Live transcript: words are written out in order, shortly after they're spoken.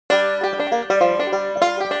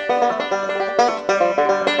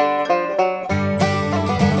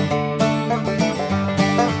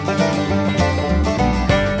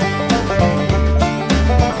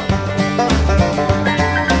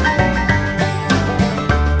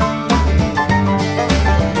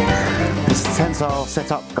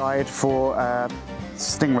setup guide for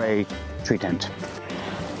Stingray tree tent.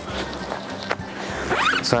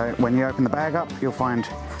 So when you open the bag up, you'll find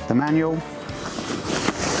the manual,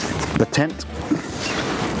 the tent,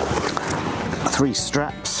 3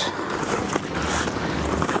 straps,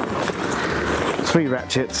 3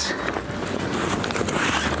 ratchets,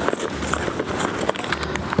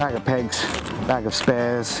 bag of pegs, bag of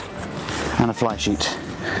spares, and a fly sheet.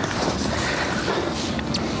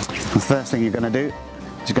 The first thing you're going to do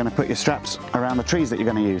is you're going to put your straps around the trees that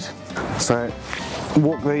you're going to use. So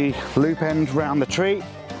walk the loop end round the tree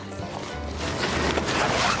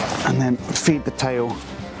and then feed the tail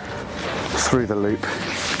through the loop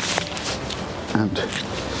and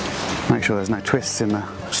make sure there's no twists in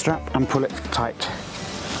the strap and pull it tight.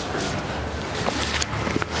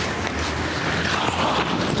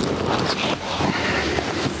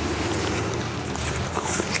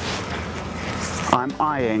 I'm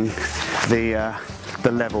eyeing the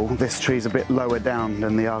level. This tree's a bit lower down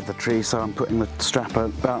than the other tree, so I'm putting the strap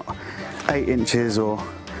about 8 inches or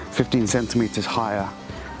 15 centimeters higher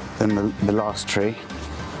than the last tree.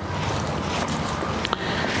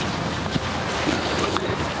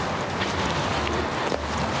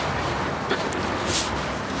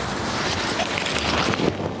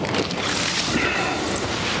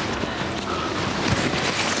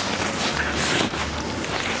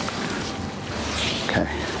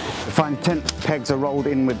 Find tent pegs are rolled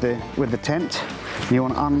in with the tent. You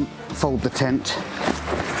want to unfold the tent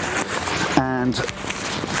and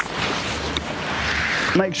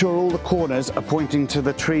make sure all the corners are pointing to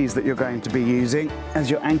the trees that you're going to be using as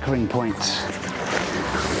your anchoring points.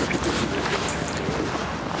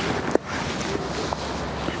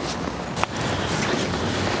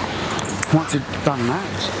 Once you've done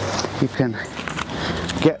that, you can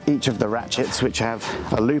get each of the ratchets, which have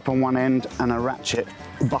a loop on one end and a ratchet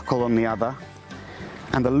buckle on the other,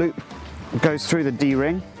 and the loop goes through the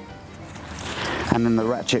D-ring and then the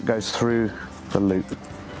ratchet goes through the loop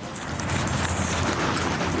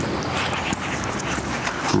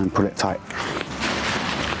and pull it tight.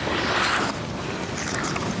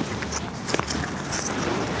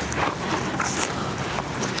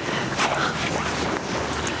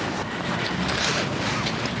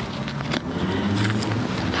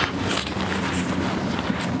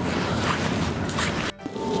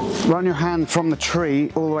 Run your hand from the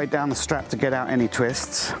tree all the way down the strap to get out any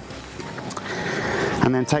twists,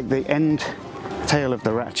 and then take the end tail of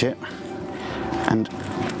the ratchet and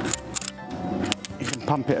you can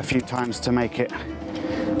pump it a few times to make it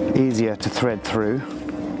easier to thread through.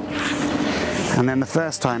 And then the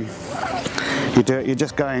first time you do it, you're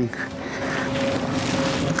just going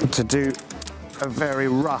to do a very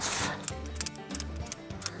rough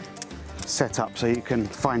setup so you can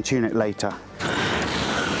fine tune it later.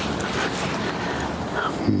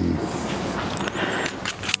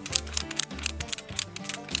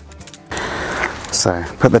 So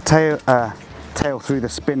put the tail through the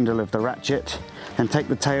spindle of the ratchet, then take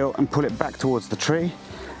the tail and pull it back towards the tree,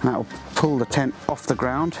 and that will pull the tent off the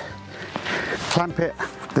ground. Clamp it,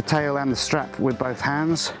 the tail and the strap, with both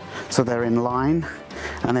hands so they're in line,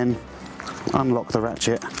 and then unlock the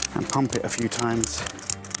ratchet and pump it a few times,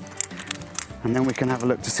 and then we can have a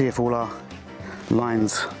look to see if all our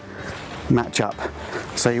lines match up.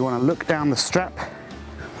 So you want to look down the strap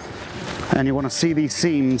and you want to see these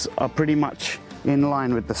seams are pretty much in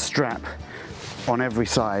line with the strap on every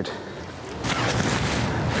side.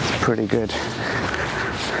 Pretty good.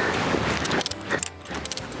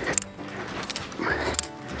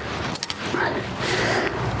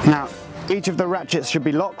 Now, each of the ratchets should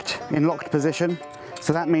be locked in locked position.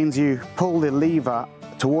 So that means you pull the lever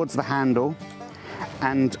towards the handle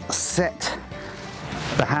and set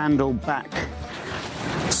the handle back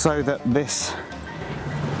so that this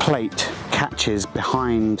plate catches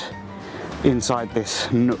behind inside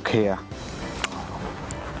this nook here.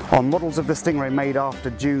 On models of the Stingray made after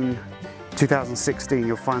June 2016,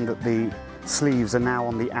 you'll find that the sleeves are now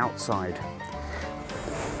on the outside.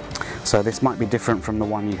 So this might be different from the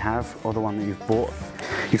one you have or the one that you've bought.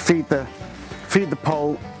 You feed the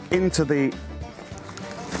pole into the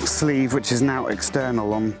sleeve, which is now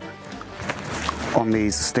external on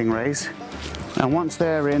these Stingrays. And once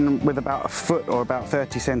they're in with about a foot or about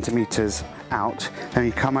 30 centimeters out, then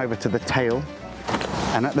you come over to the tail,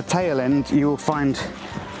 and at the tail end you will find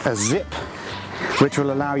a zip which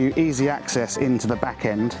will allow you easy access into the back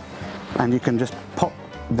end, and you can just pop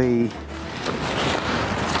the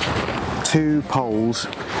 2 poles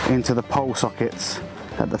into the pole sockets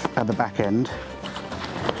at the back end.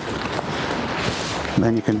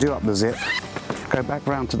 Then you can do up the zip go back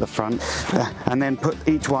round to the front, and then put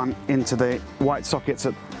each one into the white sockets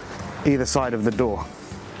at either side of the door.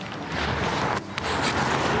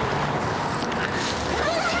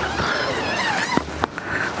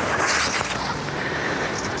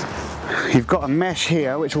 You've got a mesh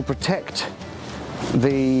here which will protect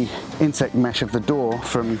the insect mesh of the door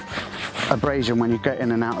from abrasion when you get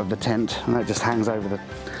in and out of the tent, and that just hangs over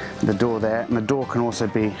the door there. And the door can also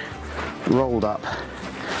be rolled up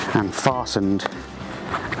and fastened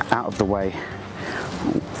out of the way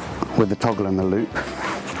with the toggle and the loop.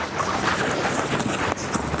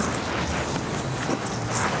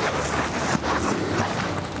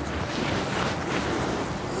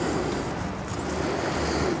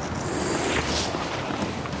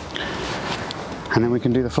 And then we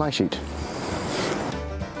can do the fly sheet.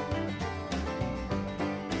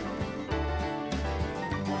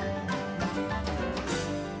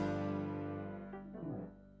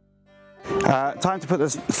 Time to put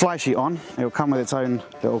this fly sheet on. It will come with its own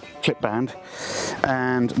little clip band,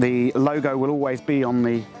 and the logo will always be on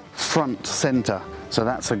the front center, so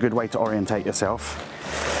that's a good way to orientate yourself,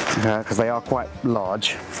 because they are quite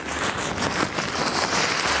large.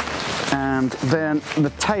 And then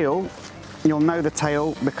the tail, you'll know the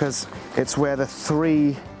tail because it's where the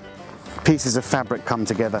 3 pieces of fabric come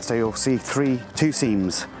together, so you'll see two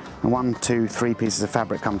seams. 1, 2, 3 pieces of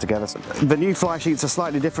fabric come together. The new fly sheets are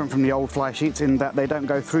slightly different from the old fly sheets in that they don't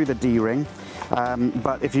go through the D-ring,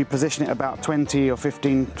 but if you position it about 20 or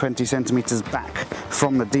 15, 20 centimeters back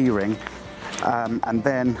from the D-ring, and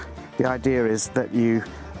then the idea is that you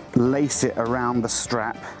lace it around the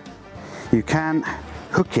strap. You can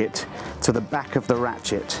hook it to the back of the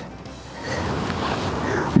ratchet,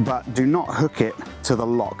 but do not hook it to the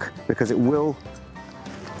lock, because it will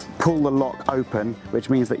pull the lock open,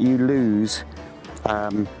 which means that you lose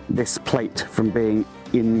this plate from being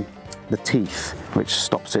in the teeth, which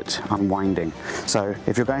stops it unwinding. So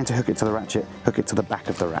if you're going to hook it to the ratchet, hook it to the back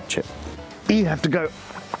of the ratchet. You have to go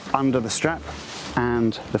under the strap,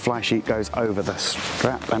 and the fly sheet goes over the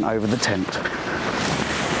strap and over the tent.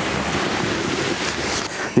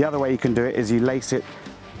 The other way you can do it is you lace it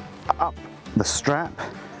up the strap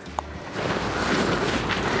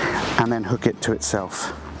and then hook it to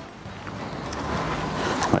itself.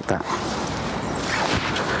 Like that.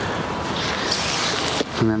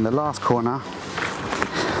 And then the last corner,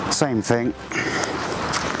 same thing.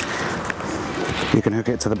 You can hook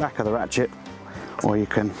it to the back of the ratchet, or you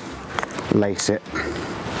can lace it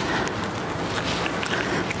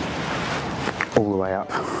all the way up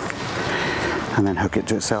and then hook it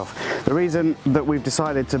to itself. The reason that we've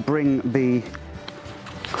decided to bring the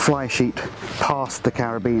fly sheet past the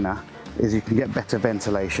carabiner is you can get better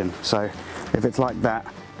ventilation. So if it's like that,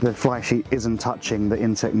 the fly sheet isn't touching the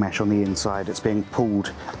insect mesh on the inside, it's being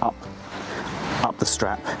pulled up the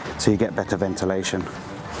strap, so you get better ventilation.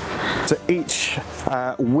 So each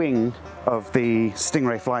wing of the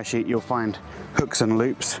Stingray fly sheet, you'll find hooks and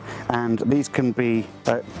loops, and these can be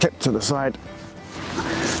clipped to the side,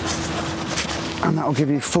 and that will give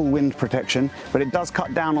you full wind protection, but it does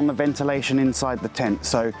cut down on the ventilation inside the tent.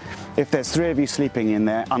 So if there's 3 of you sleeping in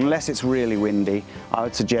there, unless it's really windy, I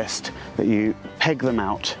would suggest that you peg them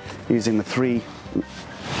out using the 3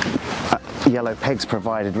 yellow pegs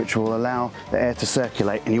provided, which will allow the air to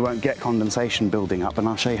circulate and you won't get condensation building up, and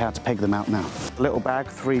I'll show you how to peg them out now. Little bag,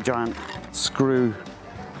 3 giant screw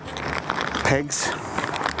pegs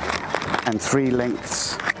and 3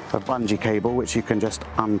 lengths of bungee cable, which you can just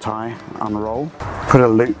untie, unroll. Put a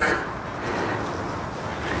loop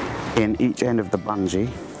in each end of the bungee.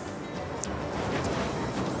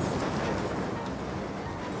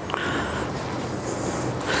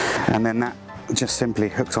 And then that just simply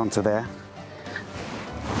hooks onto there.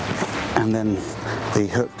 And then the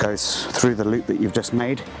hook goes through the loop that you've just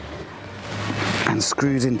made and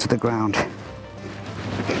screws into the ground.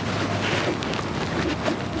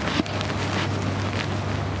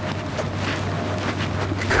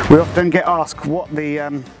 We often get asked what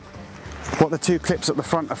the 2 clips at the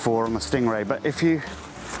front are for on the Stingray, but if you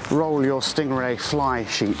roll your Stingray fly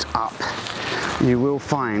sheet up, you will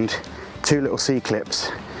find 2 little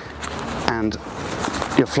C-clips, and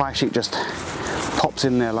your fly sheet just pops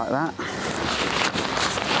in there like that,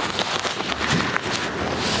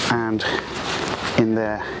 and in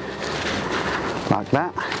there like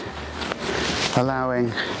that,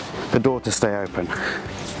 allowing the door to stay open.